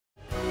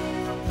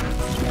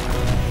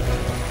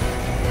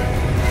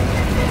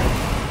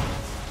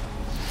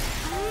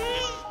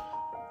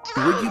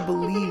Would you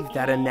believe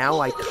that a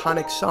now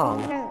iconic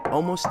song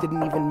almost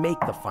didn't even make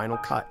the final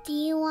cut? Do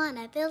you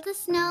wanna build a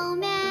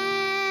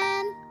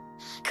snowman?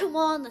 Come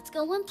on, let's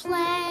go and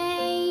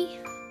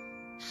play.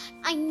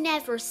 I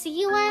never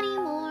see you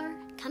anymore.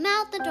 Come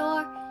out the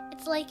door,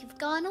 it's like you've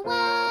gone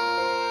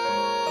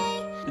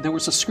away. There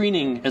was a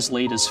screening as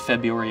late as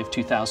February of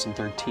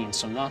 2013,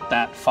 so not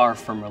that far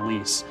from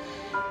release.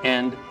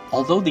 And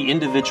although the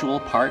individual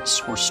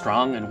parts were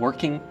strong and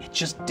working, it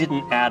just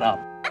didn't add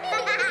up.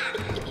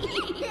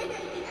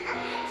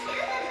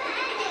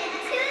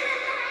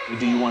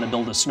 Do You Want to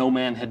Build a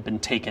Snowman had been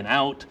taken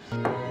out.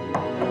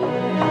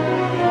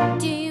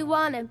 Do you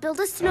want to build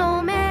a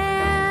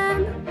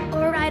snowman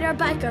or ride our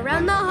bike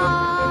around the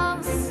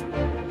halls?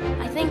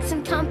 I think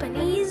some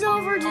company's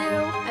overdue.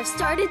 I've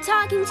started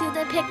talking to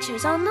the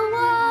pictures on the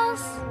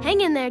walls.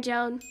 Hang in there,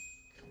 Joan.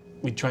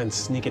 We'd try and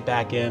sneak it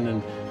back in,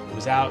 and it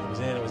was out, it was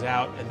in, it was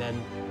out, and then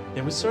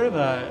there was sort of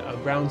a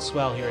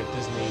groundswell here at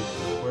Disney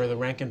where the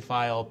rank and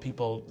file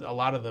people, a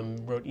lot of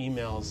them wrote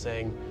emails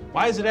saying,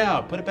 "Why is it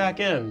out? Put it back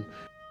in."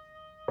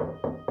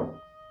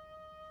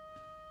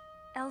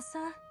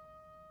 Elsa,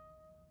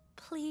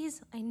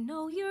 please, I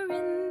know you're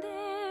in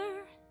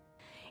there.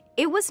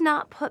 It was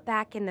not put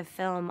back in the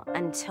film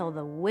until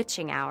the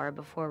witching hour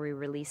before we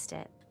released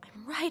it.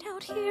 I'm right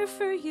out here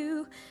for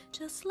you.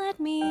 Just let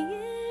me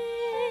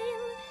in.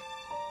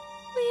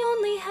 We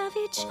only have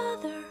each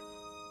other.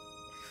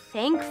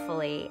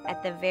 Thankfully,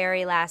 at the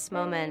very last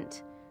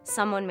moment,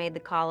 someone made the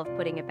call of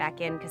putting it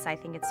back in because I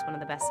think it's one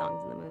of the best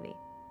songs in the movie.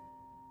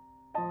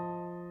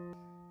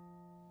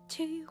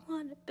 Do you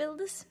want to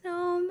build a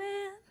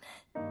snowman?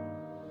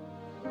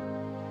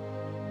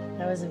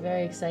 That was a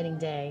very exciting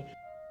day.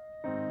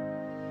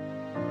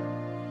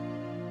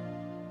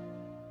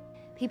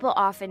 People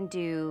often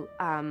do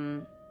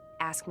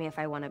ask me if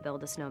I want to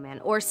build a snowman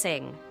or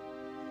sing,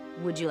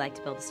 "Would you like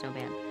to build a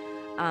snowman?"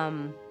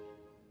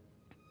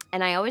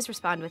 And I always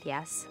respond with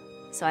yes.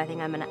 So I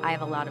think I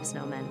have a lot of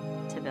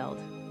snowmen to build.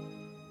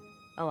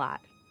 A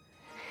lot.